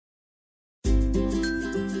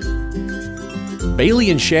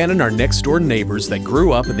Bailey and Shannon are next-door neighbors that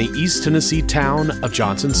grew up in the East Tennessee town of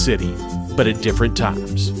Johnson City, but at different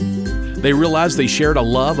times. They realized they shared a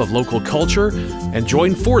love of local culture and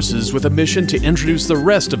joined forces with a mission to introduce the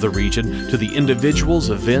rest of the region to the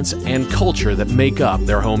individuals, events, and culture that make up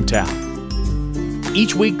their hometown.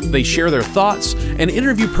 Each week, they share their thoughts and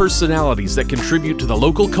interview personalities that contribute to the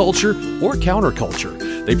local culture or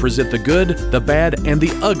counterculture. They present the good, the bad, and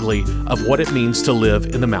the ugly of what it means to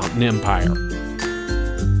live in the Mountain Empire.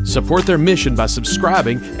 Support their mission by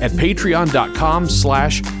subscribing at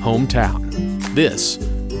patreon.com/hometown. This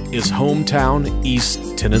is Hometown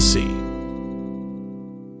East Tennessee.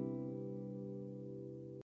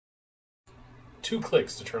 2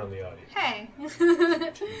 clicks to turn on the audio. Hey.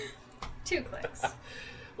 2 clicks.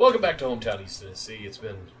 Welcome back to Hometown East Tennessee. It's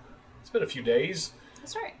been a few days.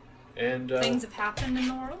 That's right. And things have happened in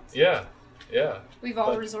the world. Yeah. We've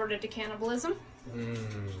all resorted to cannibalism.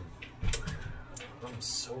 I'm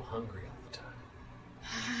so hungry all the time.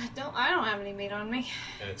 I don't have any meat on me.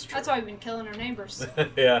 That's true. That's why we've been killing our neighbors.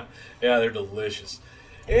 yeah, they're delicious.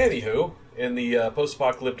 Anywho, in the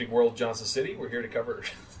post-apocalyptic world of Johnson City, we're here to cover.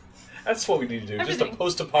 That's what we need to do. Everything. Just a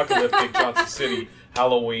post-apocalyptic Johnson City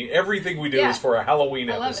Halloween. Everything we do is for a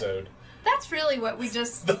Halloween episode. That's really what we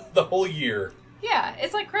just... the whole year. Yeah,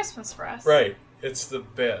 it's like Christmas for us. Right. It's the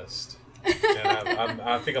best. And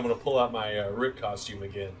I think I'm going to pull out my Rip costume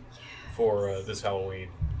again for this Halloween.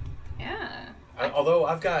 Yeah. Although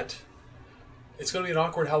it's going to be an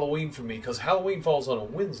awkward Halloween for me because Halloween falls on a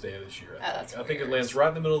Wednesday this year. I think it lands right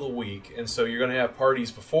in the middle of the week, and so you're going to have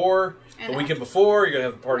parties before, the weekend before. You're going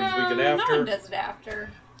to have parties the weekend after. No one does it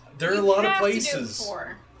after. There are a lot of places. To do it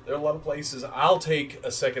before. There are a lot of places. I'll take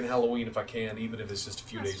a second Halloween if I can, even if it's just a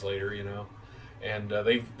few days later, And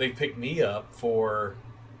they've picked me up for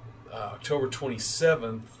October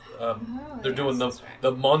 27th. They're doing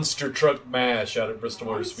the Monster Truck Mash out at Bristol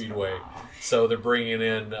Motor Speedway. So they're bringing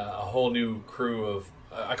in a whole new crew of...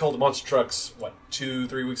 I called the Monster Trucks,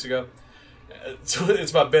 2-3 weeks ago?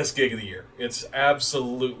 It's my best gig of the year. It's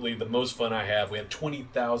absolutely the most fun I have. We had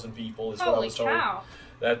 20,000 people is what I was told. Cow.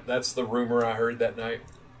 That's the rumor I heard that night.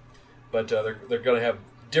 But they're going to have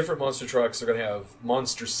different monster trucks. They're going to have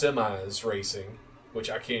monster semis racing,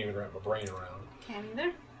 which I can't even wrap my brain around. Can't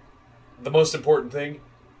either. The most important thing,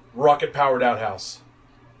 rocket-powered outhouse.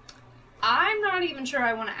 I'm not even sure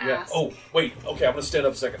I want to Yeah. ask. Oh, wait. Okay, I'm going to stand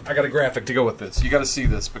up a second. I got a graphic to go with this. You got to see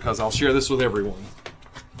this because I'll share this with everyone.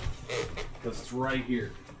 Because it's right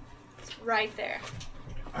here. It's right there.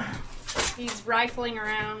 He's rifling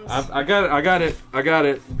around. I got it.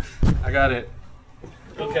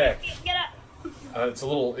 Okay. Get up.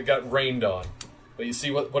 It got rained on. But you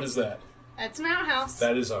see what is that? It's an outhouse.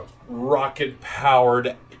 That is a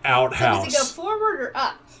rocket-powered outhouse. So does it go forward or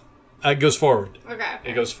up? It goes forward. Okay.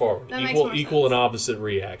 It goes forward. That makes more Equal sense. and opposite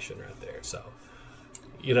reaction right there. So,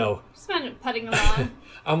 Just imagine putting them on.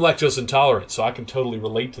 I'm lactose intolerant, so I can totally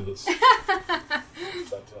relate to this.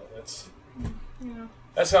 But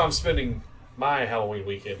that's how I'm spending my Halloween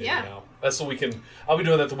weekend. Yeah. Now. That's the weekend. I'll be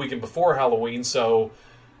doing that the weekend before Halloween, so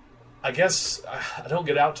I guess I don't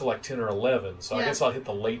get out till like 10 or 11, so I guess I'll hit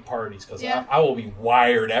the late parties because I will be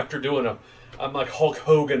wired after doing I'm like Hulk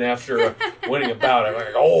Hogan after winning a bout. I'm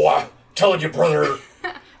like, I'm telling you, brother.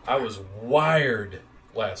 I was wired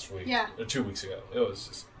last week. Yeah. 2 weeks ago. It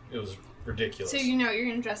was ridiculous. So you're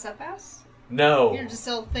going to dress up as? No. You're just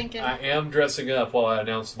still thinking. I am dressing up while I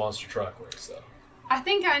announce the Monster Truck race, though. I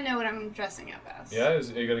think I know what I'm dressing up as. Yeah? Are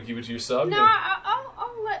you going to keep it to yourself? No,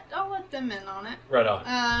 I'll let them in on it. Right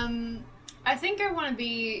on. I think I want to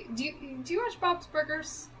be... Do you watch Bob's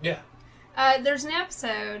Burgers? Yeah. There's an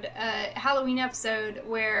episode, Halloween episode,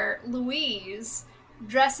 where Louise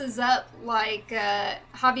dresses up like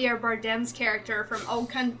Javier Bardem's character from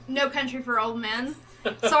No Country for Old Men.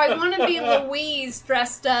 So I want to be Louise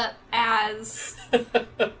dressed up as that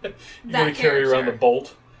You're going to carry around the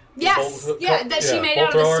bolt? Yes, that she made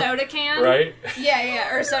out of a soda can. Right?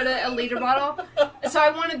 Yeah, or a liter bottle. So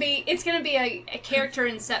I want to be, it's going to be a character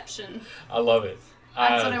inception. I love it.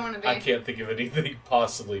 That's what I want to be. I can't think of anything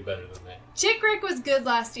possibly better than that. Chick Rick was good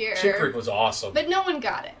last year. Chick Rick was awesome. But no one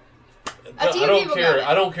got it. I don't care.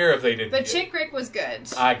 I don't care if they didn't. But Chick Rick was good.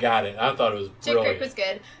 I got it. I thought it was brilliant. Chick Rick was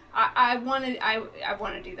good. I want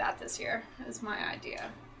to do that this year. Is my idea.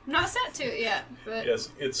 I'm not set to it yet, but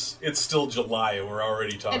yes, it's still July and we're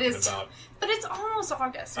already talking about. But it's almost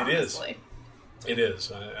August. Honestly. It is.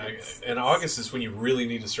 And August is when you really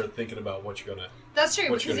need to start thinking about what you're gonna. That's true,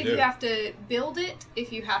 because if you have to build it,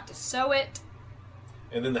 if you have to sew it.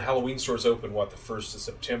 And then the Halloween stores open, the 1st of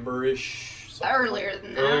September-ish? Earlier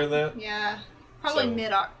than that. Earlier than that? Yeah. Probably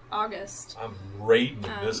mid-August. I'm raiding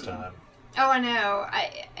it this time. Oh, I know.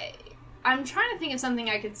 I'm trying to think of something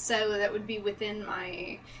I could sew that would be within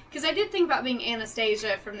my... Because I did think about being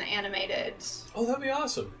Anastasia from the animated... Oh, that'd be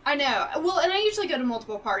awesome. I know. Well, and I usually go to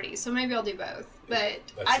multiple parties, so maybe I'll do both. But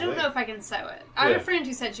I don't know if I can sew it. I have a friend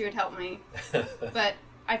who said she would help me, but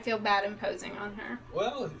I feel bad imposing on her.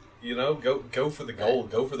 Well, you know, go for the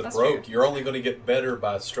gold. Go for the broke. True. You're only going to get better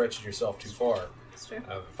by stretching yourself too far. That's true.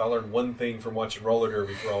 If I learned one thing from watching roller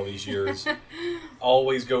derby for all these years,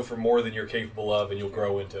 always go for more than you're capable of, and you'll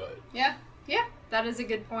grow into it. Yeah. Yeah, that is a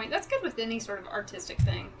good point. That's good with any sort of artistic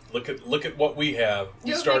thing. Look at what we have. We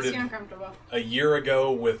Makes started you uncomfortable. a year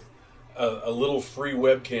ago with a little free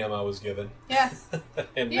webcam I was given. Yeah.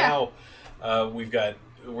 And now we're doing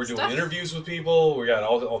Stuff. interviews with people. We got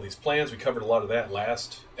all these plans. We covered a lot of that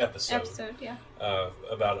last episode. Yeah.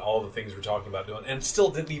 About all the things we're talking about doing, and still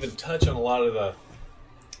didn't even touch on a lot of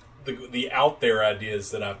the out there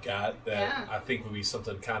ideas that I've got that I think would be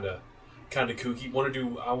something kind of kooky. Want to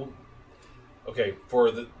do? Okay,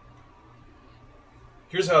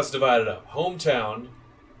 here's how it's divided up. Hometown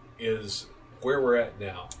is where we're at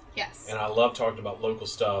now. Yes. And I love talking about local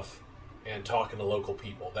stuff and talking to local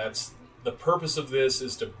people. That's the purpose of this,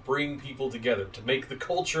 is to bring people together, to make the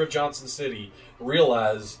culture of Johnson City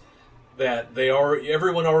realize that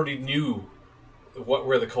everyone already knew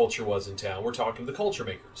where the culture was in town. We're talking to the culture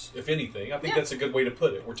makers, if anything. I think that's a good way to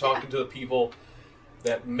put it. We're talking to the people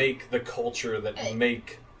that make the culture, that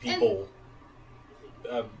make people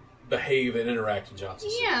behave and interact in Johnson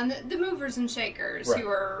City. Yeah, and the movers and shakers who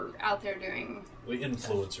are out there doing... The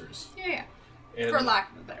influencers. Yeah. And, for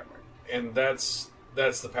lack of a better word. And that's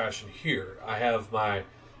the passion here. I have my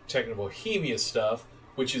Technobohemia stuff,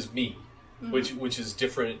 which is me. Which is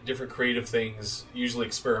different creative things, usually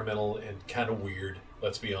experimental and kind of weird,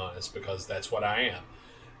 let's be honest, because that's what I am.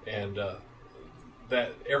 And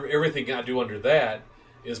that everything I do under that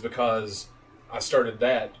is because I started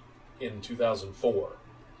that in 2004.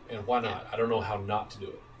 And why not? I don't know how not to do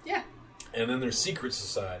it. Yeah. And then there's Secret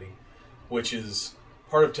Society, which is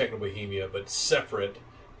part of Technobohemia, but separate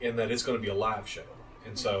in that it's going to be a live show.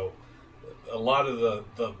 And so a lot of the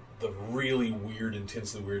really weird,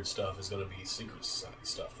 intensely weird stuff is going to be Secret Society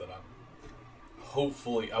stuff that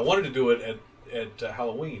I wanted to do it at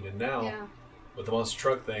Halloween, and now with the Monster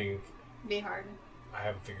Truck thing, be hard. I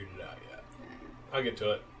haven't figured it out yet. I'll get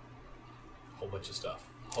to it. Whole bunch of stuff.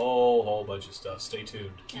 Whole bunch of stuff. Stay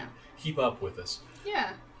tuned. Keep up with us.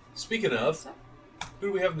 Yeah. Speaking of, who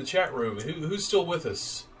do we have in the chat room? Who's still with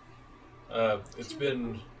us? It's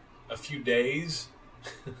been a few days.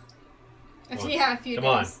 A few days. Come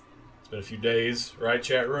on. It's been a few days, right,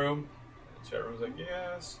 chat room? The chat room's like,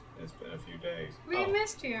 yes, it's been a few days. We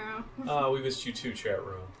missed you. We missed you too, chat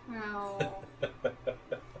room. Oh.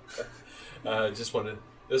 Just wanted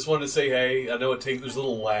to say hey. I know there's a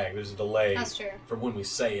little lag. There's a delay. That's true. From when we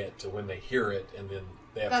say it to when they hear it, and then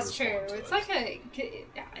they have That's to respond true. to It's it.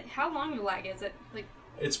 like how long a lag is it? Like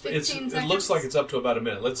it 15 seconds? looks like it's up to about a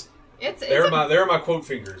minute. There are my quote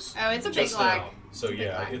fingers. Oh, it's a big lag. So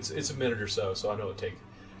it's a minute or so. So I know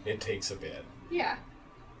it takes a bit. Yeah,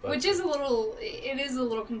 but, which is a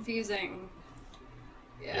little confusing.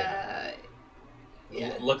 Yeah.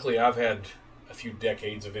 Luckily, I've had a few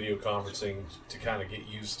decades of video conferencing to kind of get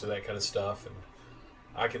used to that kind of stuff, and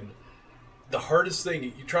I can. The hardest thing,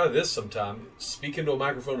 you try this sometime, speak into a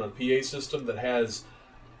microphone on a PA system that has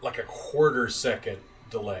like a quarter second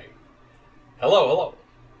delay. Hello,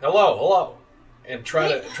 and try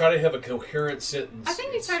to have a coherent sentence. I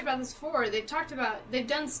think we've talked about this before. They've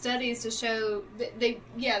done studies to show that they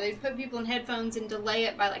put people in headphones and delay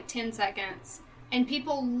it by like 10 seconds, and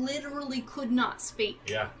people literally could not speak.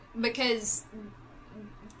 Yeah. Because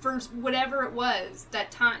for whatever it was, the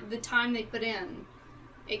time they put in,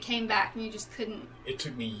 it came back and you just couldn't. It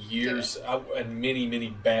took me years and many, many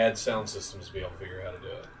bad sound systems to be able to figure out how to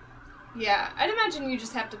do it. Yeah, I'd imagine you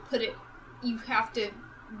just have to you have to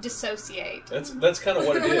dissociate. That's kind of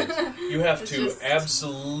what it is. You have to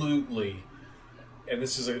absolutely, and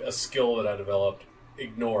this is a skill that I developed,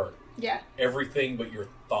 ignore everything but your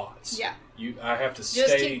thoughts. Yeah. I have to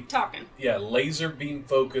just keep talking. Yeah, laser beam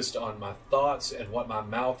focused on my thoughts and what my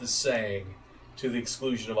mouth is saying to the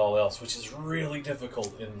exclusion of all else, which is really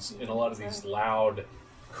difficult in a lot of these loud,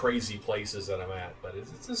 crazy places that I'm at. But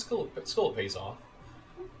it's a skill that pays off.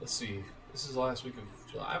 Let's see. This is the last week of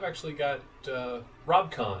July. I've actually got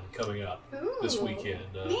RobCon coming up this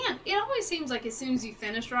weekend. Man, it always seems like as soon as you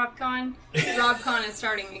finish RobCon, RobCon is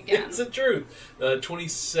starting again. It's the truth.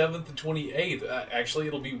 27th and 28th. Actually,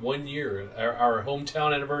 it'll be 1 year. Our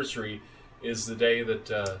hometown anniversary is the day that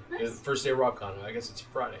is the first day of RobCon. I guess it's a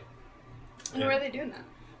Friday. And where are they doing that?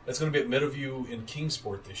 That's going to be at Meadowview in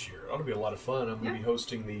Kingsport this year. It ought to be a lot of fun. I'm going to be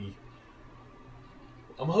hosting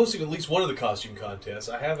I'm hosting at least one of the costume contests.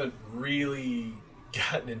 I haven't really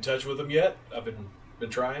gotten in touch with them yet. I've been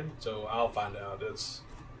trying, so I'll find out. It's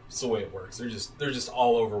the way it works. They're just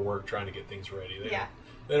all over work trying to get things ready.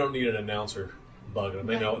 They don't need an announcer bugging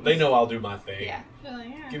them. They know I'll do my thing. Yeah.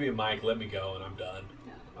 Give me a mic, let me go, and I'm done.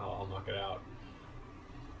 Yeah. I'll knock it out.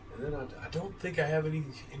 And then I don't think I have any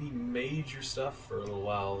major stuff for a little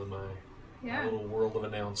while in my little world of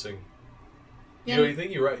announcing. You know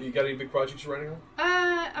anything? You got any big projects you're writing on?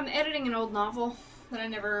 I'm editing an old novel that I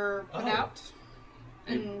never put out.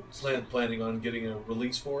 And planning on getting a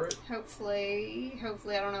release for it? Hopefully,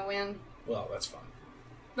 I don't know when. Well, that's fine.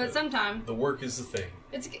 But sometime. The work is the thing.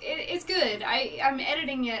 It's good. I'm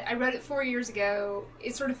editing it. I wrote it 4 years ago.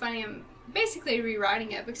 It's sort of funny. I'm basically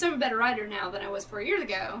rewriting it because I'm a better writer now than I was 4 years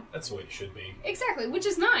ago. That's the way it should be. Exactly, which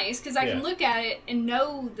is nice because I can look at it and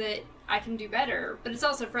know that I can do better. But it's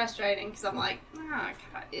also frustrating because I'm like, God,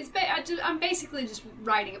 I'm basically just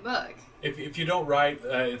writing a book. If you don't write,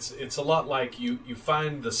 it's a lot like you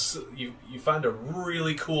find you find a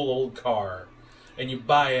really cool old car, and you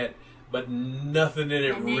buy it, but nothing in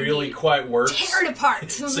it really quite works. Tear it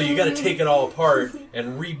apart. So you got to take it all apart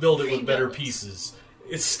and rebuild it with better pieces.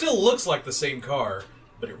 It still looks like the same car,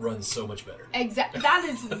 but it runs so much better. Exactly. That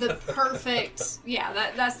is the perfect.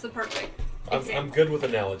 Yeah, that's the perfect. I'm good with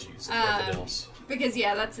analogies. Nothing else. Because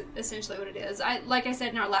that's essentially what it is. Like I said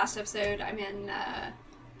in our last episode, I'm in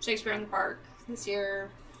Shakespeare in the Park this year.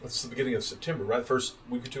 That's the beginning of September, right? First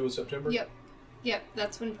week or two of September. Yep.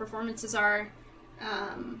 That's when performances are.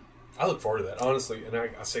 I look forward to that, honestly, and I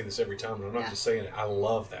say this every time, and I'm not just saying it. I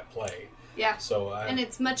love that play. Yeah. So and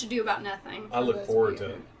it's Much Ado About Nothing. I look forward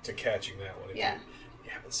to catching that one. If you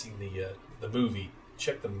haven't seen the movie,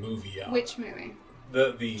 check the movie out. Which movie?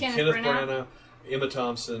 The Kenneth Branagh, Emma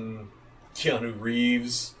Thompson, Keanu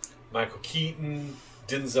Reeves, Michael Keaton,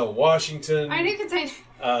 Denzel Washington. I knew you could say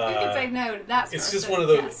no to that. It's just one of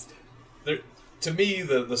those. To me,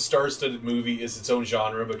 the star-studded movie is its own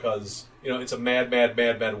genre because it's a mad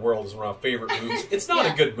world is one of my favorite movies. It's not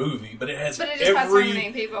a good movie, but it has has so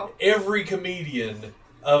many people. Every comedian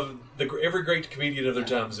every great comedian of their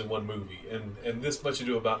time is in one movie, and this Much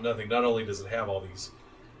Ado About Nothing. Not only does it have all these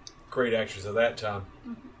great actors of that time,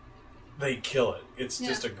 they kill it. It's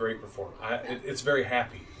just a great performance. It's very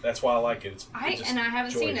happy. That's why I like it. I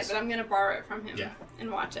haven't seen it, but I'm going to borrow it from him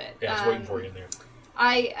and watch it. Yeah, it's waiting for you in there.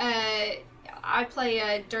 I play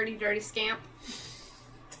a dirty scamp.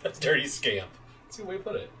 A dirty scamp. That's a good way to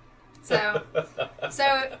put it. So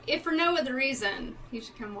if for no other reason, you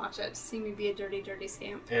should come watch it to see me be a dirty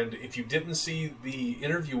scamp. And if you didn't see the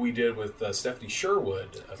interview we did with Stephanie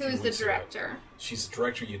Sherwood, who's the director? She's the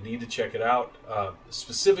director. You need to check it out.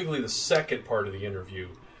 Specifically, the second part of the interview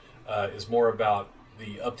is more about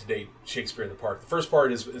the up-to-date Shakespeare in the Park. The first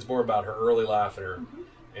part is more about her early life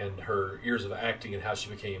and her years of acting and how she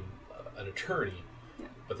became an attorney. Yeah.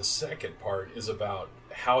 But the second part is about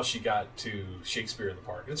how she got to Shakespeare in the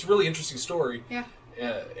Park. And it's a really interesting story. Yeah.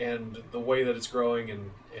 And the way that it's growing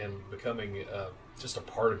and becoming just a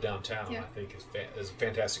part of downtown, I think, is a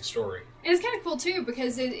fantastic story. And it's kind of cool, too,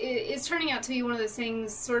 because it's turning out to be one of those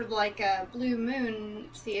things, sort of like Blue Moon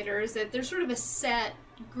theaters, that there's sort of a set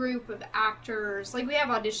group of actors. Like, we have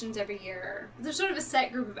auditions every year. There's sort of a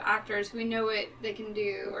set group of actors who we know what they can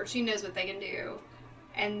do, or she knows what they can do.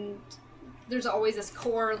 And there's always this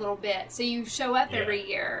core little bit. So you show up every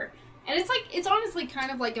year. And it's honestly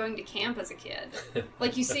kind of like going to camp as a kid.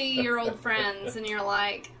 Like, you see your old friends and you're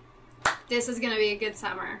like, this is going to be a good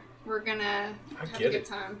summer. We're going to have a good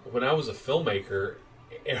time. When I was a filmmaker,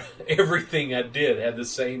 everything I did had the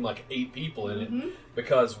same, 8 people in it.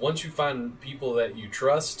 Because once you find people that you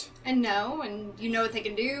trust... And you know what they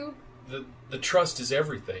can do. The trust is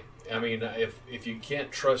everything. I mean, if you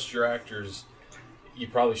can't trust your actors, you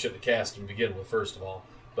probably shouldn't have cast them to begin with, first of all.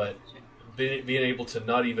 But being able to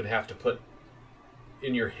not even have to put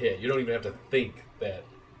in your head, you don't even have to think that...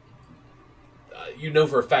 you know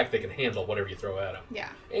for a fact they can handle whatever you throw at them. Yeah.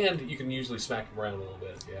 And you can usually smack them around a little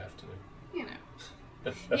bit if you have to.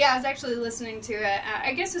 Yeah, I was actually listening to it.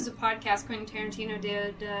 I guess it was a podcast Quentin Tarantino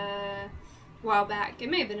did a while back. It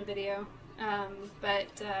may have been a video.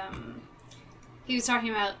 But he was talking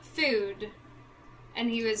about food. And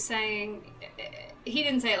he was saying... He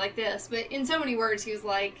didn't say it like this, but in so many words he was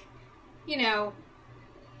like,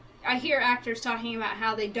 I hear actors talking about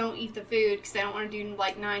how they don't eat the food because they don't want to do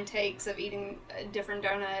 9 takes of eating a different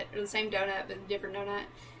donut or the same donut but a different donut.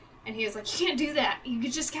 And he was like, you can't do that. You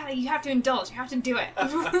have to indulge. You have to do it. I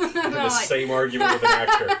had the same argument with an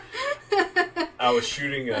actor. I was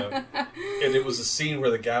shooting and it was a scene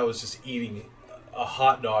where the guy was just eating a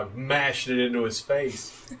hot dog, mashed it into his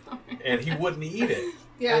face, and he wouldn't eat it.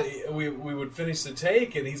 Yeah. And we would finish the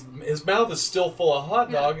take, and his mouth is still full of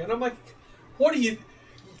hot dog, and I'm like, what are you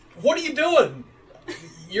doing?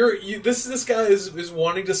 This guy is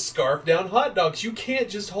wanting to scarf down hot dogs. You can't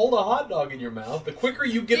just hold a hot dog in your mouth. The quicker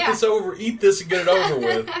you get eat this and get it over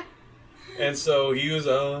with. And so he was,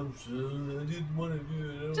 I didn't want to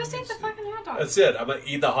do it. Just eat the fucking hot dog. That's it. I'm going to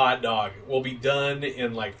eat the hot dog. We'll be done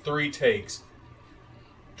in like 3 takes.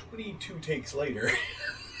 22 takes later.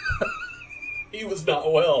 He was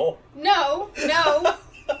not well. No.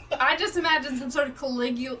 I just imagine some sort of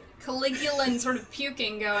Caligula sort of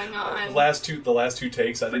puking going on. The last two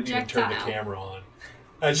takes, I didn't even turn the camera on.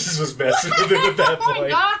 I just was messing with him at that point. Oh my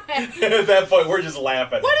god! At that point, we're just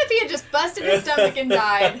laughing. What if he had just busted his stomach and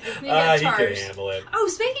died? He got he charged. could handle it. Oh,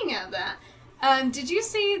 speaking of that, did you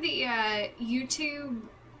see the YouTube?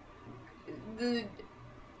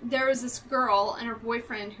 There was this girl and her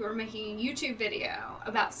boyfriend who were making a YouTube video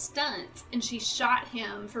about stunts, and she shot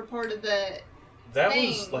him for part of the. That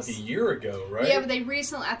things. was like a year ago, right? Yeah, but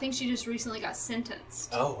I think she just recently got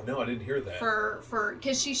sentenced. Oh, no, I didn't hear that.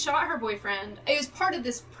 Because she shot her boyfriend. It was part of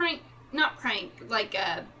this like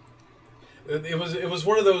it was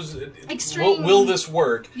one of those extreme. Will this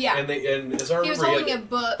work? Yeah. And as I remember, he was holding a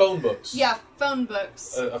book. Phone books. Yeah, phone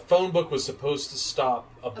books. A phone book was supposed to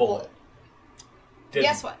stop a bullet. Didn't.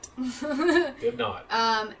 Guess what? Did not.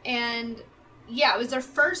 And yeah, it was their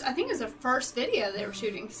first. I think it was their first video they were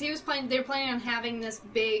shooting because they were planning on having this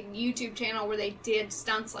big YouTube channel where they did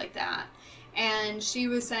stunts like that. And she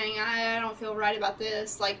was saying, I don't feel right about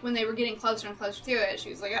this. Like, when they were getting closer and closer to it, she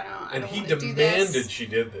was like, I don't want to do this. And he demanded she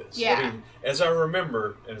did this. Yeah. I mean, as I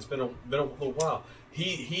remember, and it's been a little while,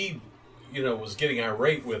 he was getting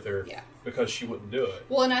irate with her because she wouldn't do it.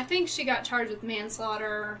 Well, and I think she got charged with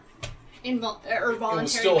manslaughter, or voluntary manslaughter. It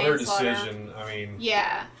was still her decision. I mean,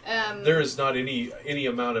 yeah. There is not any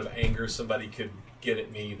amount of anger somebody could get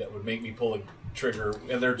at me that would make me pull a trigger,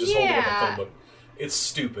 and they're just holding up a phone book. It's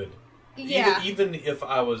stupid. Yeah. Even if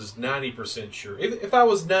I was 90% sure, if I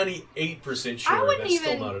was 98% sure, that's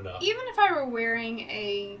still not enough. Even if I were wearing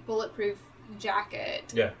a bulletproof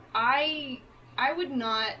jacket, I would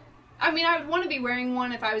not. I mean, I would want to be wearing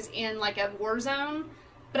one if I was in like a war zone,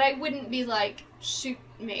 but I wouldn't be like, shoot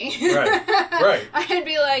me. Right. I'd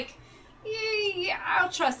be like, yeah, I'll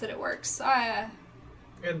trust that it works. I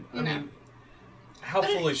mean, how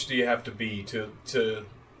foolish do you have to be to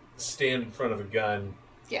stand in front of a gun?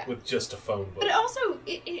 Yeah. With just a phone book. But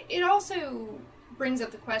it also brings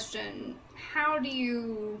up the question, how do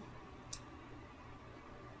you,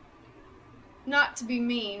 not to be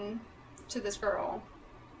mean to this girl,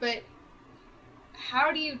 but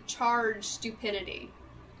how do you charge stupidity?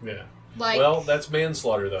 Yeah. Like, well, that's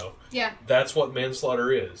manslaughter, though. Yeah. That's what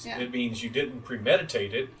manslaughter is. Yeah. It means you didn't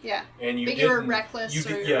premeditate it. Yeah. And you were reckless. You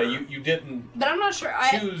didn't. But I'm not sure.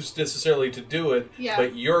 Choose necessarily to do it. Yeah.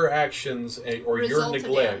 But your actions or your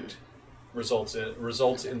neglect results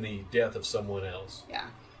in the death of someone else. Yeah.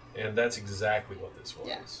 And that's exactly what this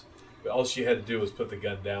was. Yeah. All she had to do was put the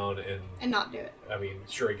gun down and not do it. I mean,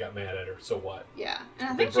 sure, he got mad at her. So what? Yeah. And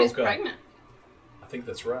I think she was pregnant. I think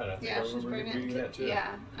that's right. I think I remember reading that too.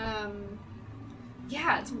 Yeah.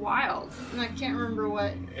 Yeah, it's wild. And I can't remember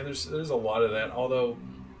what. And there's a lot of that. Although,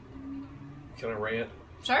 can I rant?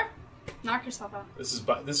 Sure. Knock yourself out.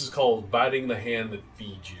 This is called biting the hand that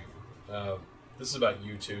feeds you. This is about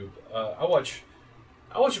YouTube. I watch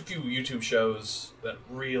a few YouTube shows that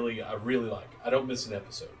I really like. I don't miss an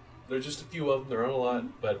episode. There's just a few of them. There aren't a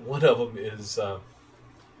lot, but one of them is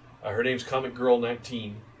her name's Comic Girl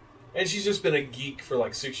 19. And she's just been a geek for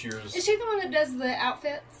like 6 years. Is she the one that does the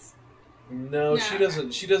outfits? No, she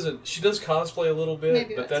doesn't. She does cosplay a little bit,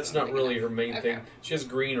 Maybe but that's not really her main thing. Okay. She has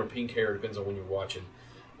green or pink hair, depends on when you're watching.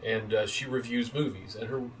 And she reviews movies, and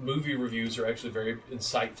her movie reviews are actually very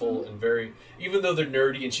insightful and very. Even though they're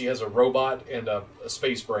nerdy, and she has a robot and a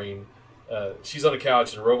space brain. She's on a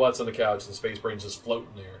couch, and a robot's on the couch, and the space brain's just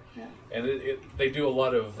floating there. Yeah. And they do a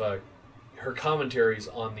lot of her commentaries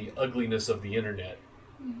on the ugliness of the internet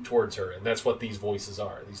towards her, and that's what these voices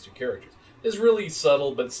are. These two characters. It's really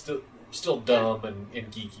subtle, but still dumb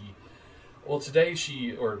and geeky. Well,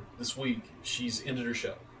 this week, she's ended her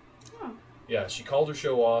show. Oh. Yeah, she called her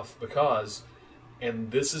show off because,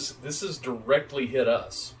 and this is directly hit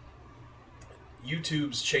us.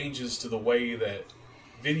 YouTube's changes to the way that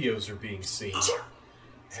videos are being seen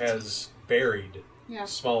has buried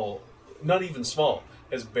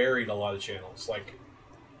has buried a lot of channels. Like,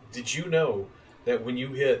 Did you know that when you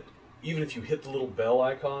hit, even if you hit the little bell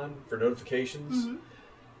icon for notifications,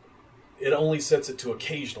 it only sets it to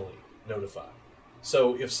occasionally notify.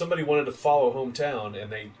 So if somebody wanted to follow Hometown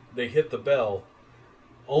and they hit the bell,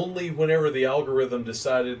 only whenever the algorithm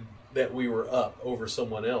decided that we were up over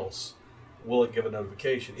someone else will it give a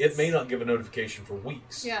notification. It may not give a notification for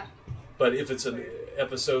weeks. Yeah. But if it's an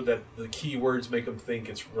episode that the keywords make them think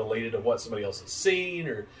it's related to what somebody else has seen,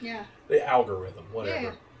 or the algorithm, whatever.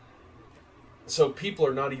 Yeah. So people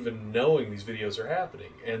are not even knowing these videos are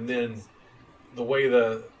happening. And then the way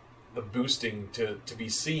the boosting to be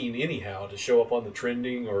seen anyhow, to show up on the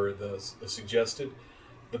trending or the suggested,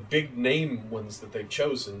 the big name ones that they've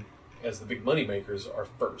chosen as the big money makers are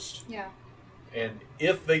first. Yeah. And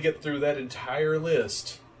if they get through that entire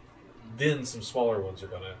list, then some smaller ones are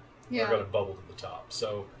gonna bubble to the top.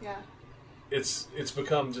 So it's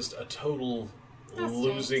become just a total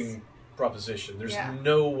losing proposition. There's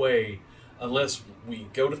no way, unless we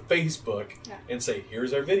go to Facebook and say,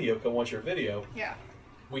 "Here's our video, come watch our video." Yeah.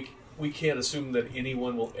 We can't assume that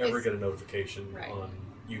anyone will ever get a notification on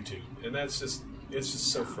YouTube, and it's just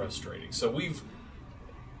so frustrating. So we've,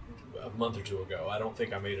 a month or two ago, I don't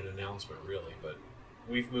think I made an announcement really, but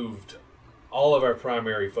we've moved all of our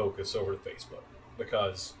primary focus over to Facebook,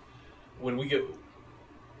 because when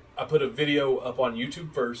I put a video up on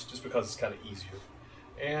YouTube first just because it's kind of easier,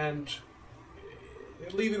 and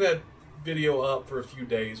leaving that video up for a few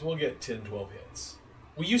days, we'll get 10, 12 hits.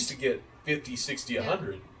 We used to get 50, 60,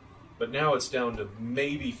 100, but now it's down to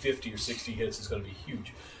maybe 50 or 60 hits is going to be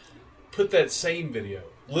huge. Put that same video,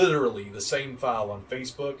 literally the same file, on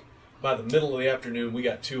Facebook. By the middle of the afternoon, we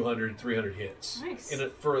got 200, 300 hits. Nice.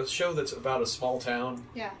 For a show that's about a small town,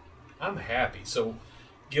 I'm happy. So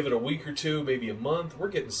give it a week or two, maybe a month, we're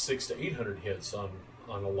getting 600 to 800 hits on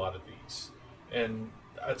a lot of these. And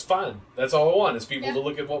that's fine. That's all I want, is people to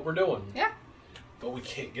look at what we're doing. Yeah. But we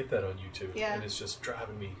can't get that on YouTube. Yeah. And it's just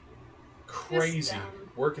driving me crazy.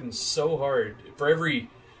 Working so hard. For every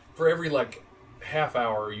like half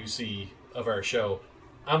hour you see of our show,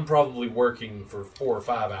 I'm probably working for 4 or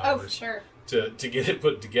 5 hours. Oh, for sure. To get it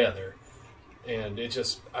put together. And it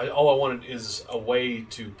just, all I wanted is a way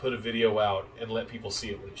to put a video out and let people see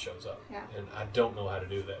it when it shows up. Yeah. And I don't know how to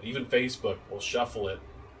do that. Even Facebook will shuffle it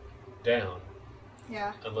down.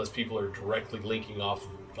 Yeah. Unless people are directly linking off,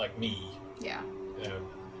 like me. Yeah. And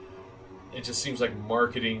it just seems like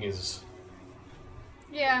marketing is...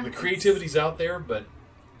 Yeah. The creativity's out there, but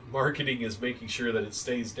marketing is making sure that it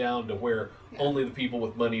stays down to where only the people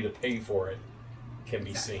with money to pay for it can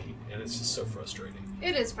be seen. And it's just so frustrating.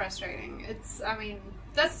 It is frustrating.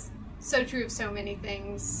 That's so true of so many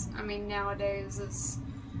things. Nowadays is...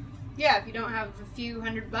 Yeah, if you don't have a few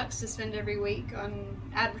 $100 to spend every week on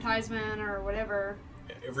advertisement or whatever.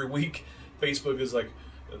 Every week, Facebook is like,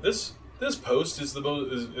 this post is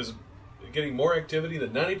is getting more activity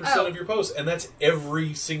than 90% of your posts, and that's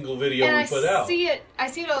every single video we put out. I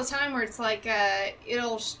see it all the time where it's like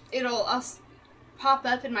it'll pop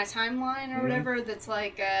up in my timeline or whatever. That's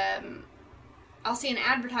like I'll see an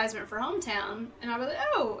advertisement for Hometown, and I'll be like,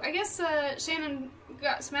 oh, I guess Shannon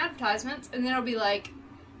got some advertisements, and then it'll be like,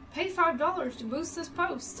 pay $5 to boost this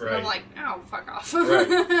post. Right. And I'm like, oh, fuck off. Right.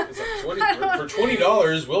 It's like for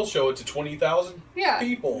 $20, we'll show it to 20,000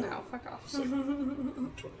 people. No, fuck off. Like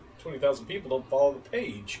 20,000 people don't follow the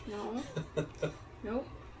page. No. Nope.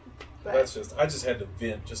 But I just had to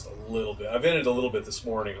vent just a little bit. I vented a little bit this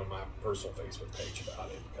morning on my personal Facebook page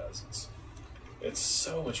about it, because it's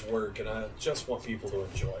so much work, and I just want people to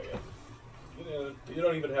enjoy it. You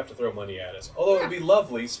don't even have to throw money at us. Although it'd be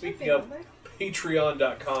lovely, speaking of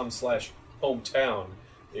patreon.com/hometown,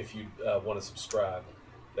 if you want to subscribe.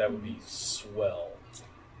 That would be swell.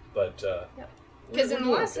 But because in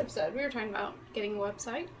the last episode we were talking about getting a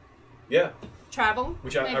website. Yeah. Travel.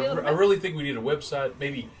 Which I really think we need a website.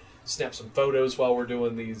 Maybe snap some photos while we're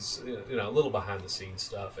doing these, a little behind the scenes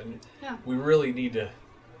stuff. And we really need to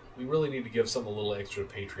give something a little extra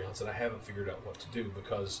to Patreons, and I haven't figured out what to do,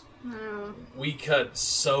 because we cut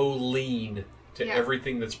so lean to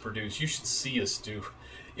everything that's produced. You should see us do.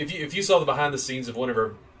 If you saw the behind the scenes of one of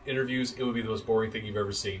our interviews, it would be the most boring thing you've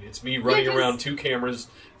ever seen. It's me running around 2 cameras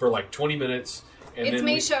for like 20 minutes. And it's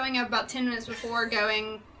me showing up about 10 minutes before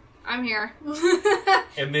going, I'm here.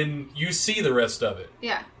 And then you see the rest of it.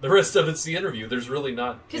 Yeah. The rest of it's the interview. There's really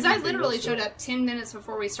not... Because I literally showed up 10 minutes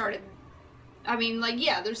before we started.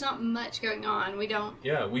 There's not much going on. We don't...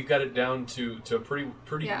 Yeah, we've got it down to a pretty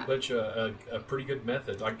much a pretty good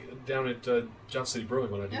method. Like down at Johnson City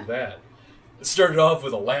Brewing when I do that. It started off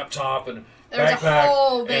with a laptop and backpack a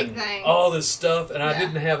whole big and thing. all this stuff, and I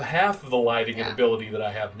didn't have half of the lighting and ability that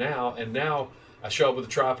I have now, and now I show up with a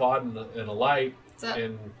tripod and a light, So,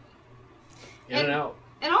 and in and out.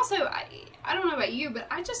 And also, I don't know about you, but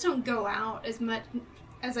I just don't go out as much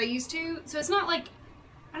as I used to. So it's not like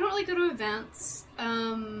I don't really go to events.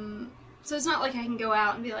 So it's not like I can go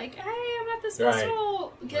out and be like, "Hey, I'm at this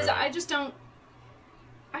festival," because I just don't.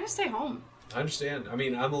 I just stay home. I understand. I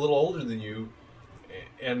mean, I'm a little older than you,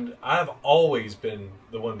 and I've always been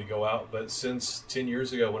the one to go out. But since 10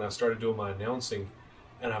 years ago, when I started doing my announcing,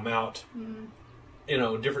 and I'm out,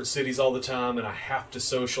 in different cities all the time, and I have to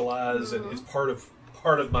socialize, and it's part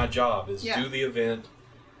of my job is do the event,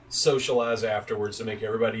 socialize afterwards to make sure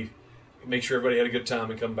everybody had a good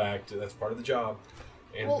time and come back. That's part of the job.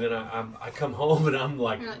 And then I come home and I'm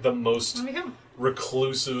like the most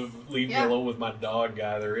reclusive, leave me alone with my dog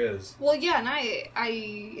guy there is. Well, yeah, and I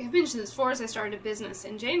have mentioned this before. As I started a business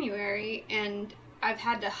in January, and I've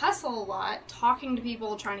had to hustle a lot, talking to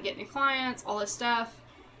people, trying to get new clients, all this stuff.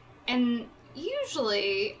 And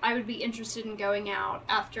usually I would be interested in going out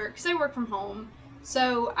after, because I work from home.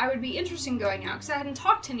 So I would be interested in going out because I hadn't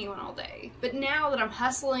talked to anyone all day. But now that I'm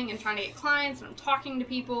hustling and trying to get clients and I'm talking to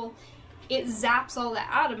people, it zaps all that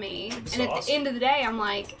out of me. That's and at awesome. the end of the day, I'm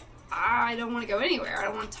like, I don't want to go anywhere. I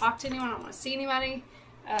don't want to talk to anyone. I don't want to see anybody.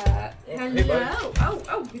 Hello.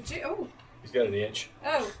 Oh, He's got an itch.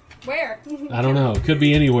 Oh, where? I don't know. Could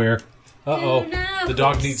be anywhere. Uh-oh. Who knows? The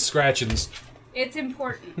dog needs scratchings. It's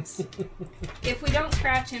important. If we don't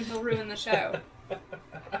scratch him, he'll ruin the show.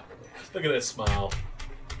 Look at that smile.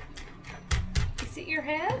 Is it your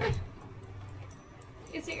head?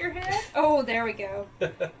 Is it your head? Oh, there we go. I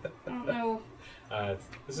don't know.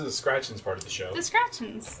 This is the scratchings part of the show. The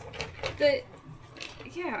scratchings.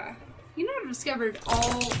 Yeah. You know, I've discovered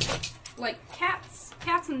all, like, cats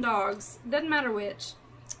and dogs, doesn't matter which,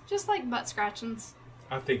 just like butt scratchings.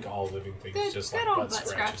 I think all living things Good, just good like old butt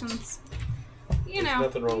scratchings. You There's know.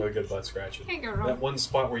 nothing wrong with a good butt scratching. Can't go wrong. That one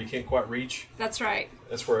spot where you can't quite reach. That's right.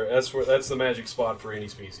 That's the magic spot for any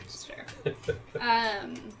species. That's fair.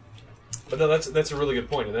 But no, that's a really good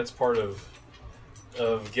point, and that's part of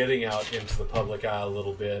getting out into the public eye a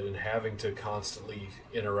little bit and having to constantly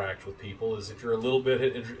interact with people. Is if you're a little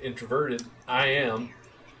bit introverted, I am.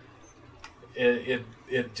 I'm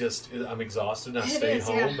exhausted. And I stay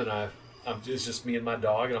home, and it's just me and my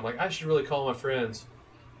dog, and I'm like, I should really call my friends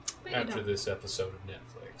after this episode of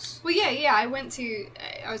Netflix. Well, yeah. I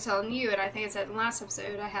was telling you, and I think I said in the last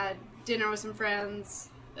episode, I had dinner with some friends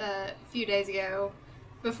a few days ago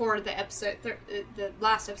before the episode, the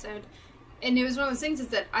last episode. And it was one of those things is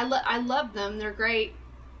that I love them. They're great.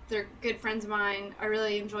 They're good friends of mine. I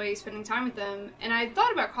really enjoy spending time with them. And I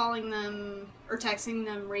thought about calling them or texting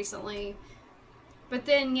them recently. But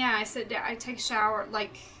then, I sit down, I take a shower,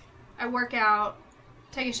 like, I work out,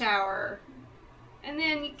 take a shower, and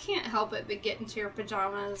then you can't help it but get into your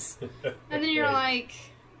pajamas. And then you're like,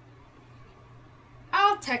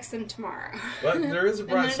 I'll text them tomorrow. But there is a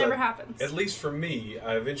bright and then it side. never happens. At least for me,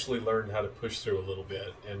 I eventually learned how to push through a little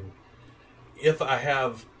bit. And if I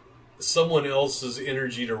have someone else's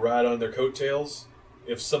energy to ride on their coattails,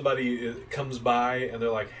 if somebody comes by and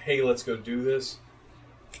they're like, hey, let's go do this,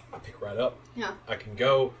 I pick right up. Yeah. I can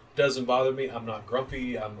go. Doesn't bother me. I'm not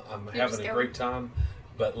grumpy. I'm having a great time.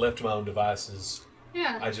 But left to my own devices,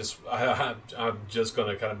 Yeah. I'm just going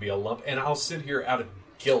to kind of be a lump. And I'll sit here out of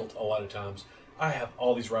guilt a lot of times. I have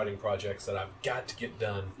all these writing projects that I've got to get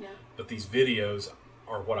done. Yeah. But these videos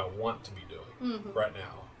are what I want to be doing right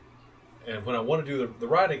now. And when I want to do the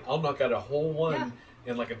writing, I'll knock out a whole one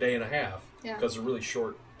in like a day and a half. Yeah. Because they're really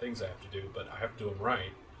short things I have to do. But I have to do them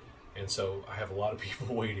right. And so I have a lot of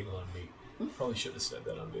people waiting on me. Probably should have said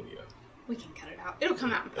that on video. We can cut it out. It'll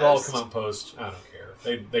come out in post. It'll all come out in post. I don't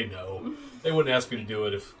care. They know. They wouldn't ask me to do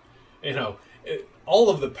it if, all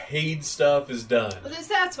of the paid stuff is done. Well,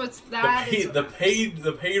 that's what's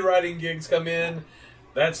The paid writing gigs come in.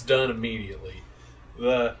 That's done immediately.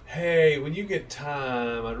 Hey, when you get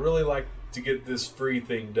time, I'd really like to get this free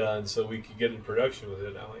thing done so we can get in production with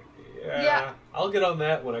it. I'm like, yeah, I'll get on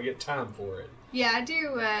that when I get time for it. Yeah, I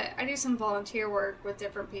do some volunteer work with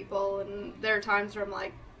different people, and there are times where I'm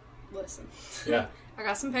like, listen, yeah, I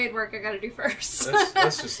got some paid work I got to do first.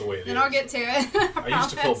 That's just the way it is. Then I'll get to it. I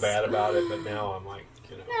used to feel bad about it, but now I'm like,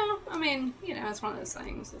 No, I mean, it's one of those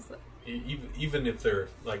things. Is that even if they're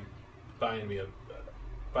like buying me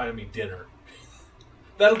dinner,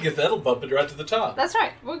 that'll bump it right to the top. That's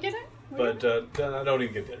right. We'll get it. But I don't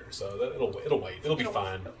even get dinner, so it'll wait. It'll be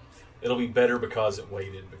fine. It'll be better because it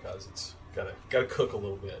waited, because it's gotta cook a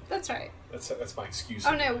little bit. That's right. That's my excuse.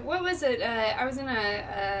 Oh no, what was it? I was in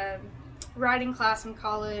a writing class in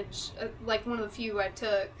college, like one of the few I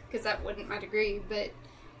took, because that wasn't my degree. But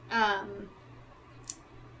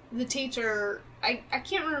the teacher, I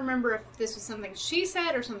can't remember if this was something she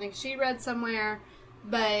said or something she read somewhere,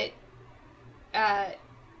 but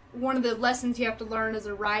one of the lessons you have to learn as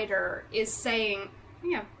a writer is saying,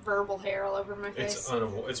 verbal hair all over my face.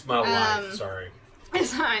 It's my life, sorry.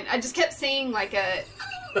 It's fine. I just kept seeing like a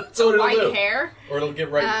so white hair. Or it'll get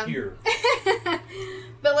right here.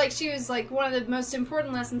 But like she was like, one of the most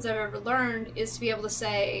important lessons I've ever learned is to be able to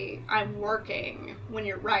say, I'm working when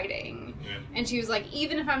you're writing. Yeah. And she was like,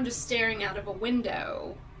 even if I'm just staring out of a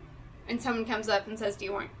window and someone comes up and says, do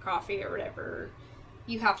you want coffee or whatever,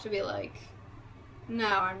 you have to be like, no,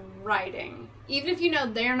 I'm writing. Even if you know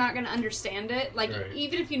they're not going to understand it, like, right.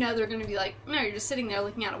 Even if you know they're going to be like, no, you're just sitting there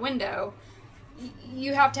looking out a window,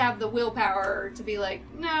 you have to have the willpower to be like,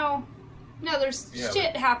 no, there's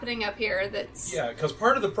shit happening up here that's... Yeah, because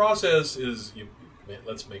part of the process is,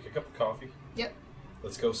 let's make a cup of coffee. Yep.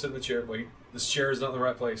 Let's go sit in the chair. Wait, this chair is not in the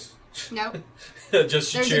right place. No.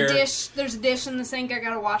 Just a chair. There's a dish in the sink I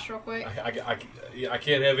gotta wash real quick. I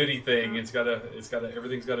can't have anything. Everything's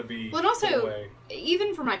gotta be... Well, and also, away.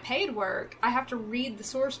 even for my paid work, I have to read the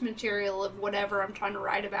source material of whatever I'm trying to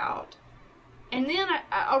write about. And then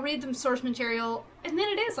I'll read the source material, and then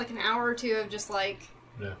it is like an hour or two of just like...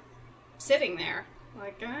 Yeah. Sitting there,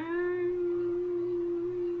 like,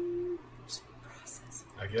 just process.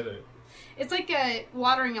 I get it. It's like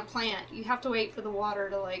watering a plant. You have to wait for the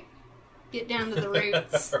water to, like, get down to the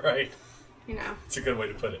roots. Right. You know. It's a good way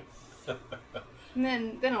to put it. And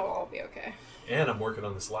then it'll all be okay. And I'm working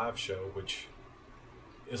on this live show, which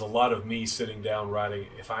is a lot of me sitting down writing,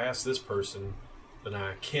 if I ask this person, then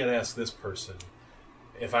I can't ask this person.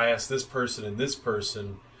 If I ask this person and this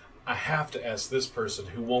person... I have to ask this person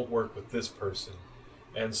who won't work with this person.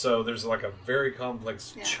 And so there's like a very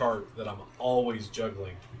complex chart that I'm always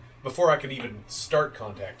juggling before I can even start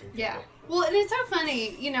contacting people. Yeah. Well, and it's so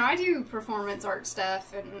funny. I do performance art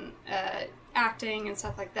stuff and acting and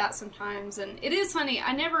stuff like that sometimes. And it is funny.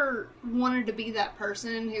 I never wanted to be that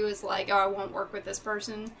person who was like, oh, I won't work with this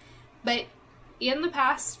person. But in the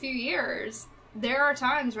past few years, there are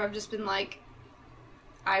times where I've just been like,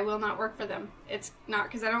 I will not work for them. It's not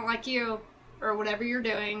because I don't like you or whatever you're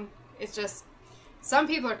doing. It's just some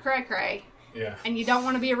people are cray-cray. Yeah. And you don't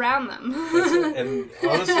want to be around them. And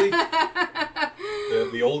honestly,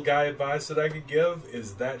 the old guy advice that I could give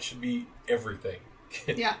is that should be everything.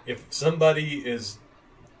 Yeah. If somebody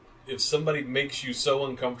makes you so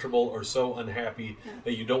uncomfortable or so unhappy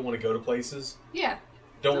that you don't want to go to places,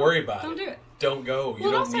 don't worry about it. Don't do it. Don't go.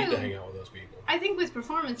 You don't need to hang out with those people. I think with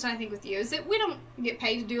performance, and I think with you, is that we don't get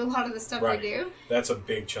paid to do a lot of the stuff we do. That's a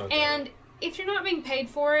big chunk and of it. If you're not being paid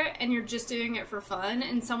for it and you're just doing it for fun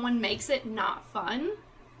and someone makes it not fun,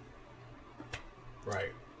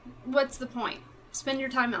 right? What's the point? Spend your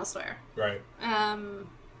time elsewhere. Right.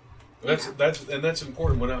 That's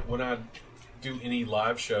important when I do any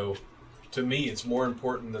live show. To me, it's more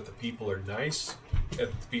important that the people are nice and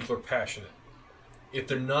that the people are passionate. If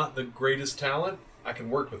they're not the greatest talent, I can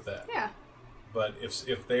work with that. Yeah. But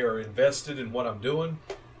if they are invested in what I'm doing,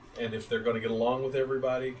 and if they're going to get along with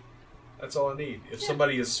everybody, that's all I need. If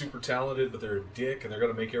somebody is super talented, but they're a dick, and they're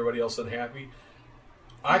going to make everybody else unhappy,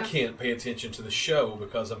 I can't pay attention to the show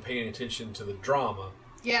because I'm paying attention to the drama.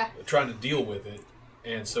 Yeah. Trying to deal with it.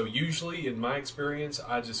 And so usually, in my experience,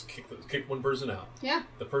 I just kick one person out. Yeah.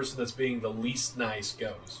 The person that's being the least nice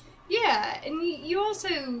goes. Yeah, and you also,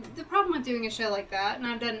 the problem with doing a show like that, and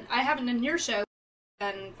I haven't done your show,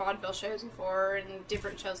 I've done vaudeville shows before, and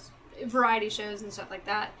different shows, variety shows and stuff like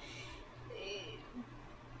that.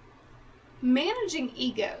 Managing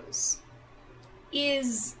egos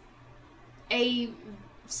is a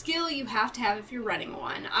skill you have to have if you're running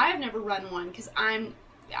one. I've never run one because I'm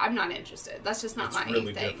not interested. That's just not my thing.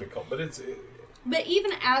 It's really difficult, but But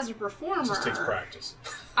even as a performer, it just takes practice.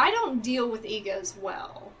 I don't deal with egos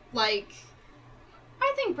well. Like,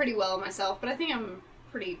 I think pretty well of myself, but I think I'm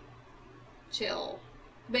pretty chill.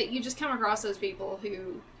 But you just come across those people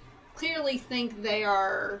who clearly think they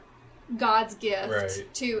are God's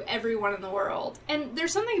gift to everyone in the world. And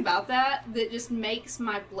there's something about that just makes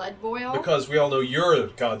my blood boil. Because we all know you're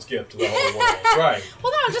God's gift to the whole world, right?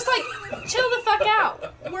 Well, no, just like, chill the fuck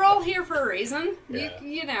out. We're all here for a reason. Yeah.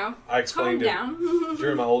 You know, I explained calm down.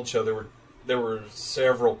 During my old show, there were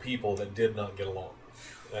several people that did not get along.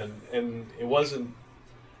 And it wasn't,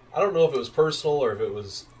 I don't know if it was personal or if it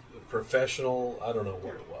was professional. I don't know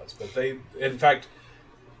what it was. But in fact,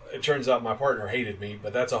 it turns out my partner hated me,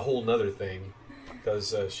 but that's a whole nother thing.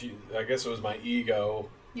 Because I guess it was my ego.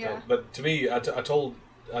 Yeah. But to me, I told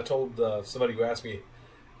somebody who asked me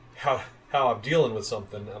how I'm dealing with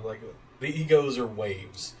something, I'm like, the egos are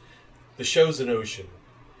waves. The show's an ocean.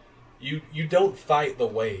 you don't fight the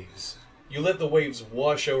waves. You let the waves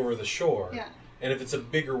wash over the shore. Yeah. And if it's a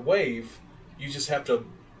bigger wave, you just have to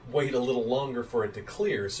wait a little longer for it to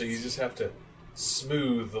clear. So you just have to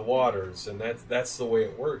smooth the waters, and that's the way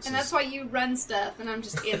it works. And that's why you run stuff, and I'm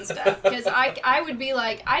just in stuff. Because I would be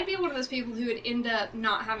like, I'd be one of those people who would end up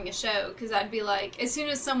not having a show. Because I'd be like, as soon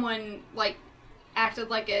as someone, like, acted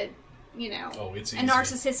like a, it's a easy.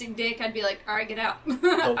 narcissistic dick, I'd be like, all right, get out.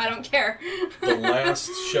 I don't care. The last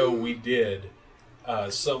show we did,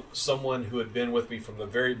 someone who had been with me from the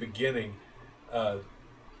very beginning,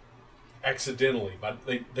 accidentally, but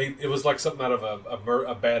it was like something out of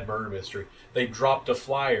a bad murder mystery. They dropped a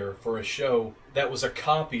flyer for a show that was a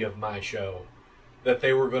copy of my show that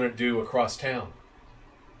they were going to do across town.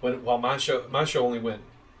 While my show only went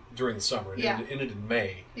during the summer. It ended in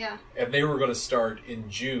May. Yeah. And they were going to start in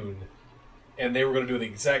June, and they were going to do the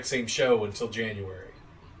exact same show until January.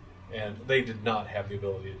 And they did not have the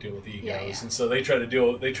ability to deal with egos, Yeah. and so they tried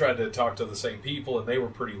to talk to the same people, and they were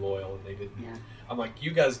pretty loyal, and they didn't. Yeah. I'm like,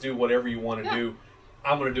 you guys do whatever you want to do.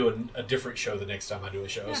 I'm going to do a different show the next time I do a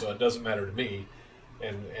show, so it doesn't matter to me.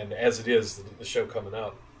 And as it is, the show coming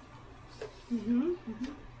up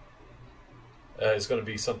is going to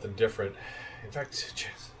be something different. In fact,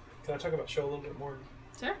 can I talk about the show a little bit more?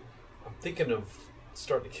 Sure. I'm thinking of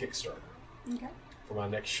starting a Kickstarter for my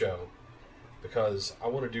next show, because I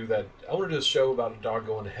want to do that. I want to do a show about a dog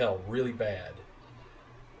going to hell really bad.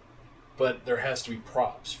 But there has to be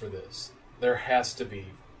props for this. There has to be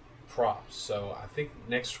props. So I think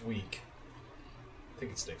next week.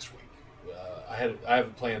 I have a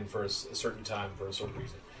plan for a certain time for a certain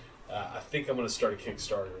reason. I think I'm going to start a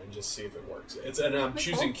Kickstarter and just see if it works. And I'm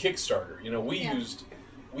choosing Kickstarter.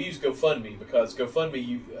 We used GoFundMe, because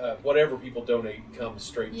GoFundMe, whatever people donate comes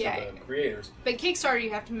straight to the creators. But Kickstarter, you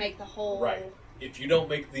have to make the whole... Right. If you don't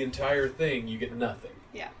make the entire thing, you get nothing.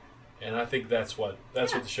 Yeah. And I think that's what the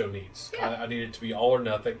show needs. Yeah. I need it to be all or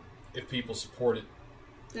nothing. If people support it,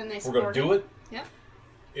 then we're going to do it. Yeah.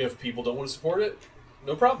 If people don't want to support it,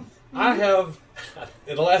 no problem. I have,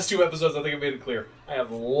 in the last 2 episodes, I think I made it clear, I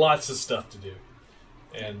have lots of stuff to do.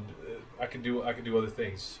 And I can do other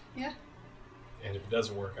things. Yeah. And if it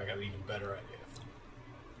doesn't work, I got an even better idea.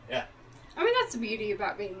 Yeah. I mean, that's the beauty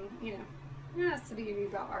about being, that's the beauty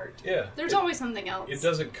about art. Yeah. There's always something else. It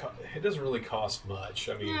doesn't really cost much.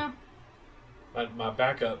 I mean,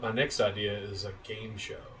 my next idea is a game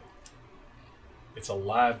show. It's a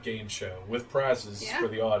live game show with prizes for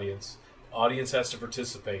the audience. The audience has to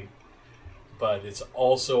participate, but it's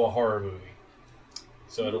also a horror movie,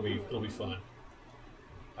 so it'll be fun.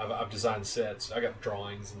 I've designed sets. I got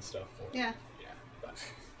drawings and stuff for it. Yeah. But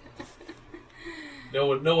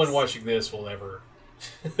no one watching this will ever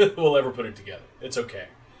put it together. It's okay.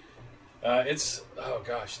 It's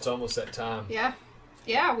almost that time.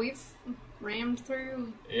 Yeah, we've rammed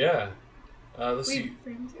through. Yeah. Let's see.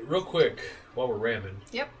 Real quick, while we're ramming.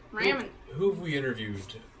 Yep, ramming. Who have we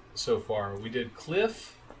interviewed so far? We did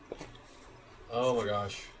Cliff. Oh my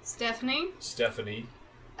gosh. Stephanie.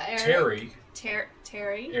 Eric,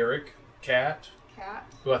 Terry. Eric. Kat.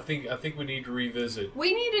 Who I think we need to revisit.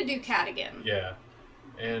 We need to do Kat again. Yeah.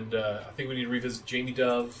 And I think we need to revisit Jamie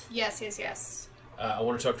Dove. Yes. I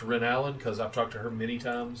want to talk to Ren Allen, because I've talked to her many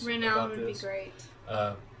times. Ren Allen would be great.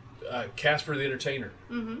 Casper the Entertainer.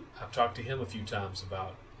 Mm-hmm. I've talked to him a few times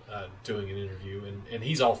about doing an interview, and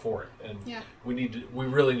he's all for it. And we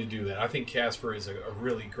really need to do that. I think Casper is a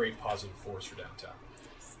really great positive force for downtown.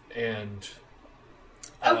 And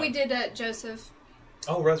we did Joseph.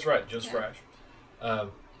 Oh, that's right, Joseph Rash. I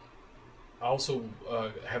also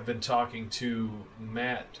have been talking to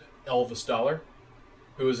Matt Elvis Dollar,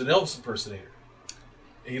 who is an Elvis impersonator.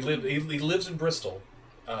 He lives in Bristol.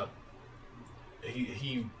 I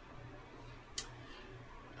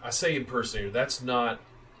say impersonator. That's not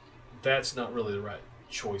really the right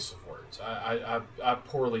choice of words. I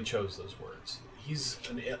poorly chose those words. He's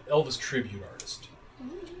an Elvis tribute artist,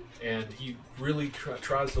 and he really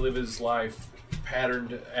tries to live his life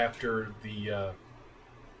patterned after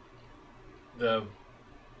the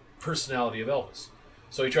personality of Elvis.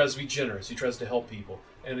 So he tries to be generous. He tries to help people,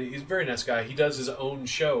 and he's a very nice guy. He does his own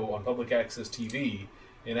show on public access TV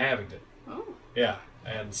in Abingdon. Oh. Yeah,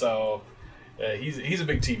 and so he's a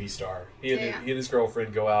big TV star. He and his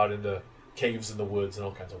girlfriend go out into caves in the woods and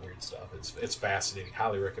all kinds of weird stuff. It's fascinating.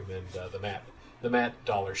 Highly recommend the Matt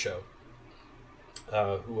Dollar Show.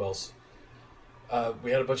 Who else?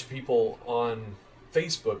 We had a bunch of people on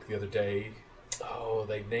Facebook the other day. Oh,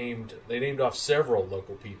 they named off several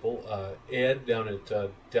local people. Ed down at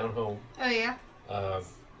Down Home. Oh yeah.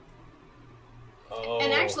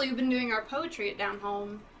 And actually, we've been doing our poetry at Down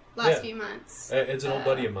Home. last few months. It's an old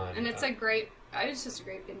buddy of mine. And it's it's just a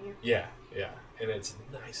great venue. Yeah, yeah. And it's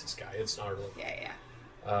the nicest guy. It's gnarly. Yeah,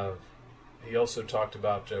 yeah. He also talked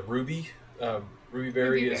about Ruby. Ruby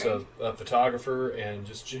Berry is a photographer and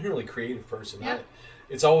just generally creative person. Yeah.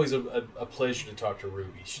 It's always a pleasure to talk to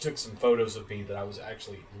Ruby. She took some photos of me that I was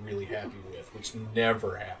actually really happy with, which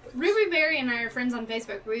never happens. Ruby Berry and I are friends on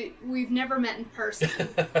Facebook. We've never met in person.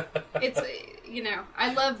 It's,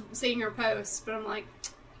 I love seeing her posts, but I'm like,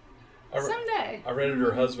 someday. I ran into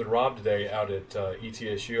her husband Rob today out at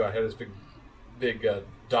ETSU. I had this big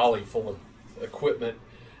dolly full of equipment,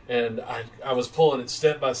 and I was pulling it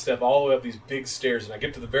step by step all the way up these big stairs, and I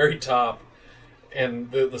get to the very top,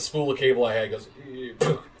 and the spool of cable I had goes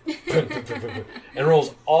and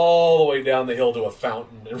rolls all the way down the hill to a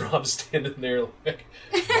fountain, and Rob's standing there like,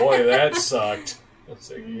 boy, that sucked. I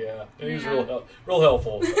was like, yeah. And he was real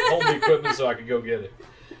helpful. Hold the equipment so I could go get it.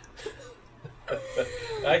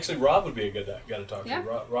 Actually, Rob would be a good guy to talk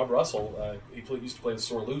to. Rob Russell, he used to play the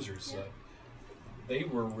Sore Losers. They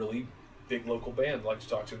were a really big local band. I'd like to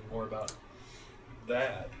talk to him more about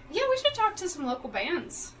that. Yeah, we should talk to some local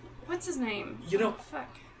bands. What's his name?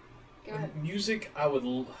 Fuck. Go ahead. Music,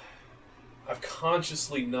 I've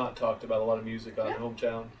consciously not talked about a lot of music on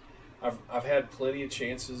Hometown. I've had plenty of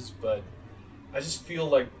chances, but I just feel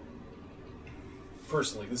like,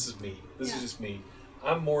 personally, this is me. This is just me.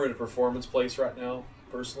 I'm more in a performance place right now,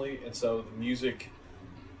 personally, and so the music...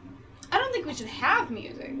 I don't think we should have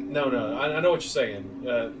music. No, I know what you're saying,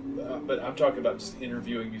 but I'm talking about just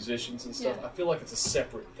interviewing musicians and stuff. Yeah. I feel like it's a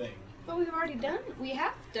separate thing. But we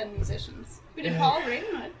have done musicians. We did Paul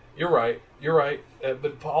Greenwood. You're right.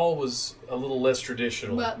 But Paul was a little less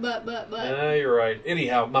traditional. But. You're right.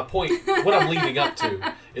 Anyhow, my point, what I'm leading up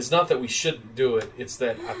to, is not that we shouldn't do it, it's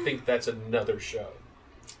that I think that's another show.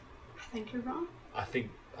 I think you're wrong. I think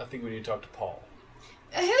we need to talk to Paul.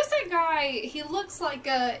 Who's that guy? He looks like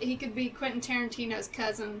he could be Quentin Tarantino's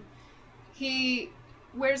cousin. He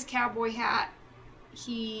wears a cowboy hat.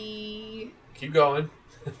 Keep going.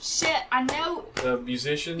 Shit, I know. A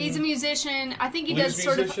musician? He's a musician. I think he Blues does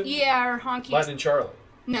sort musician? of... Yeah, or honky... Latin and Charlie?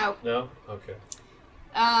 No. No? Okay.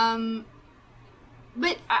 But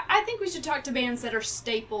I think we should talk to bands that are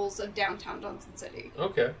staples of downtown Johnson City.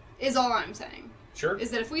 Okay. Is all I'm saying. Sure.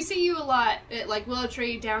 Is that if we see you a lot at like Willow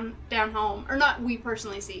Tree down home, or not we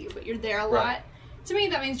personally see you, but you're there a lot, to me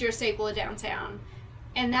that means you're a staple of downtown.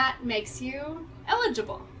 And that makes you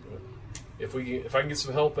eligible. If I can get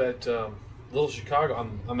some help at Little Chicago,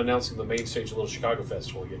 I'm announcing the main stage of Little Chicago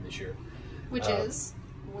Festival again this year. Which is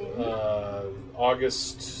when?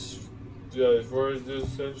 August. I'm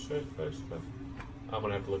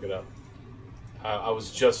gonna have to look it up. I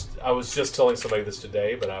was just telling somebody this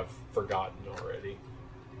today, but I've forgotten already.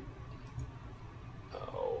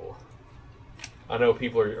 Oh, I know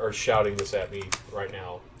people are shouting this at me right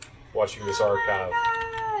now, watching this archive.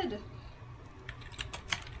 My God.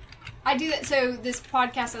 I do that. So this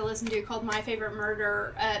podcast I listen to called My Favorite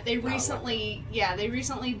Murder. They recently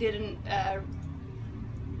did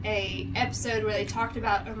a episode where they talked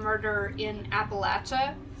about a murder in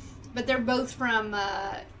Appalachia, but they're both from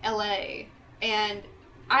L.A. and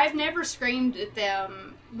I've never screamed at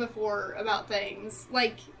them before about things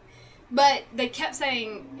but they kept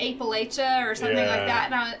saying Appalachia or something like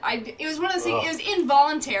that, and it was one of those things. It was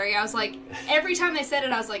involuntary. I was like, every time they said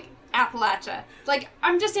it, I was like, Appalachia. Like,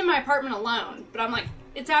 I'm just in my apartment alone, but I'm like,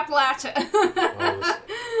 it's Appalachia.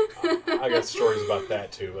 I got stories about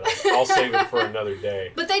that too, but I'll save it for another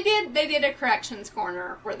day. But they did a corrections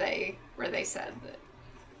corner where they said that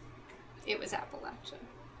it was Appalachia.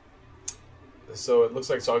 So it looks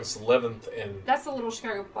like it's August 11th, and that's the Little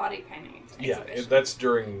Chicago body painting exhibition. Yeah, that's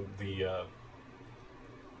during the.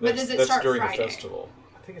 But does it start during Friday? The festival?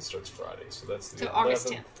 I think it starts Friday, so that's the 11th, August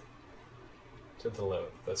 10th. 10th and 11th.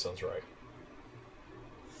 That sounds right.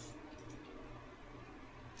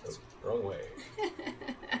 That's the wrong way.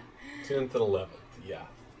 10th and 11th. Yeah.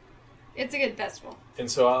 It's a good festival. And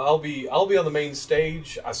so I'll be on the main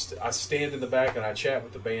stage. I stand in the back and I chat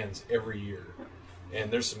with the bands every year. And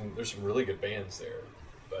there's some really good bands there.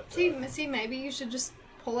 But see, maybe you should just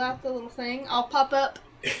pull out the little thing. I'll pop up.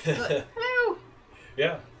 Hello.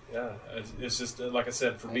 Yeah. It's just like I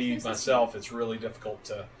said, for me myself, it's really difficult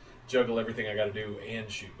to juggle everything I got to do and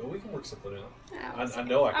shoot. But we can work something out. I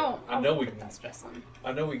know I can. I know we can.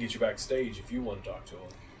 I know we can get you backstage if you want to talk to them.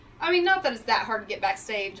 I mean, not that it's that hard to get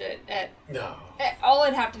backstage at no. All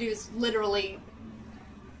I'd have to do is literally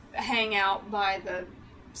hang out by the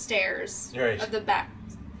stairs of the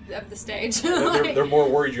of the stage. They're more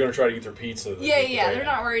worried you're going to try to eat their pizza. Than Yeah. They're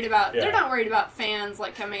not worried about. Yeah. They're not worried about fans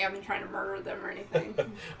like coming up and trying to murder them or anything.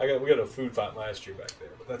 We got a food fight last year back there,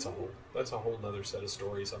 but that's a whole nother set of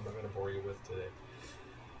stories I'm not going to bore you with today.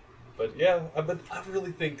 But yeah, I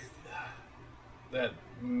really think that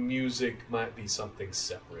music might be something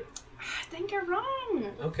separate. I think you're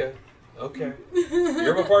wrong. Okay.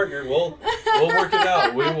 You're my partner. We'll work it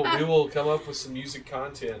out. We will come up with some music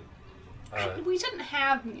content. We didn't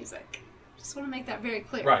have music. Just want to make that very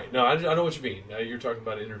clear. Right. No, I know what you mean. You're talking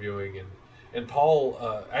about interviewing and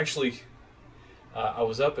Paul. Actually, I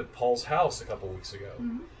was up at Paul's house a couple weeks ago,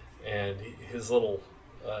 and his little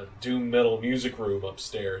doom metal music room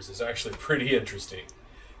upstairs is actually pretty interesting.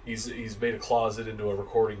 He's made a closet into a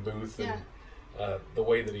recording booth, and the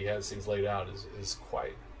way that he has things laid out is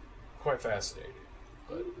quite fascinating.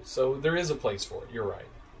 But, so there is a place for it. You're right.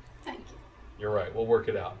 Thank you. You're right. We'll work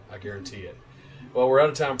it out. I guarantee it. Well, we're out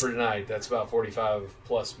of time for tonight. That's about 45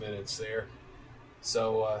 plus minutes there.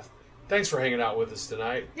 So thanks for hanging out with us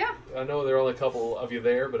tonight. Yeah. I know there are only a couple of you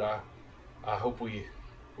there, but I hope we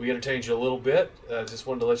entertained you a little bit. Just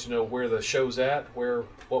wanted to let you know where the show's at,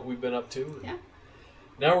 what we've been up to. Yeah.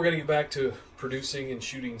 Now we're going to get back to producing and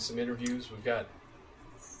shooting some interviews. We've got,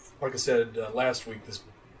 like I said last week, this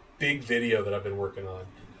big video that I've been working on.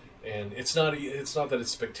 And it's not that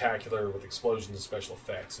it's spectacular with explosions and special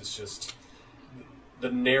effects. It's just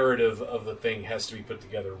the narrative of the thing has to be put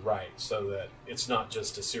together right, so that it's not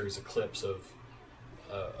just a series of clips of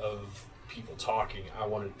people talking. I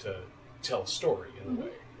wanted to tell a story in a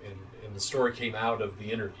way, and the story came out of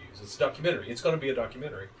the interviews. It's a documentary. It's going to be a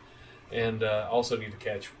documentary, and also need to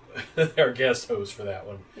catch our guest host for that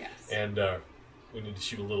one. Yes. And we need to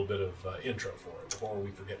shoot a little bit of intro for it before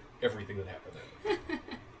we forget everything that happened there.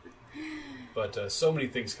 But so many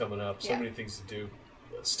things coming up, so many things to do.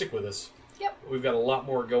 Stick with us. Yep. We've got a lot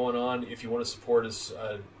more going on. If you want to support us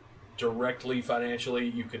directly financially,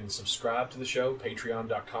 you can subscribe to the show,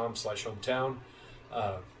 patreon.com/hometown.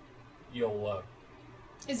 You'll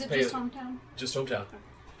Is it just hometown? Just hometown.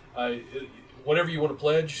 Whatever you want to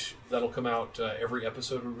pledge, that'll come out every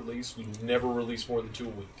episode we release. We never release more than 2 a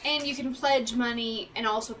week. And you can pledge money and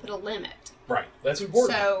also put a limit. Right. That's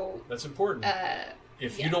important. So that's important.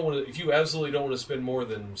 If yeah. you don't want to, if you absolutely don't want to spend more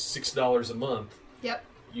than $6 a month, yep,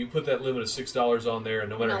 you put that limit of $6 on there, and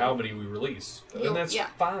no matter how many we release, then that's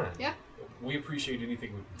fine. Yeah, we appreciate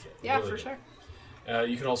anything we can get. Yeah, really for do. sure.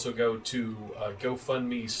 You can also go to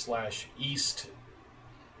GoFundMe/East.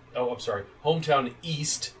 Oh, I'm sorry, Hometown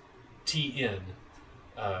East TN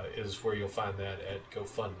is where you'll find that at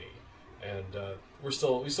GoFundMe, and we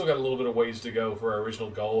still got a little bit of ways to go for our original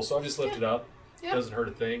goal. So I just left it up. Yeah. Doesn't hurt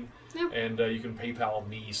a thing. No. And you can PayPal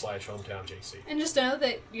me/HometownJC. And just know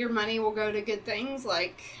that your money will go to good things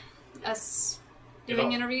like us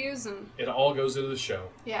doing interviews. And it all goes into the show.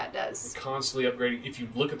 Yeah, it does. We're constantly upgrading. If you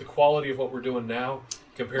look at the quality of what we're doing now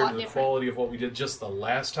compared to the quality of what we did just the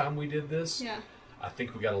last time we did this, I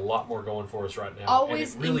think we got a lot more going for us right now.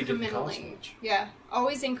 Always and it really incrementally. Didn't cost much. Yeah,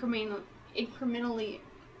 always incrementally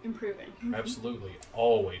improving. Mm-hmm. Absolutely.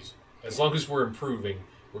 Always. As long as we're improving,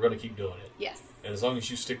 we're going to keep doing it. Yes. And as long as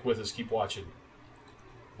you stick with us, keep watching,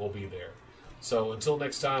 we'll be there. So until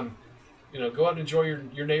next time, go out and enjoy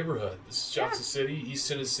your neighborhood. This is Johnson City, East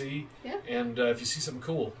Tennessee. Yeah. And if you see something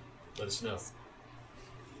cool, let us know.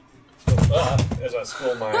 As I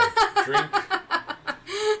spill my drink.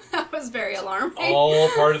 That was very alarming. All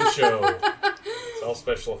part of the show. It's all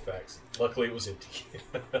special effects. Luckily, it was empty.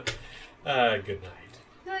 Good night.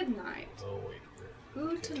 Good night. Oh, wait.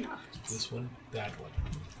 Gute Nacht. This one, that one.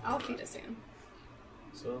 I'll feed us in.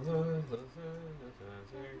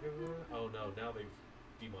 Oh no, now they've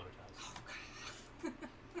demonetized.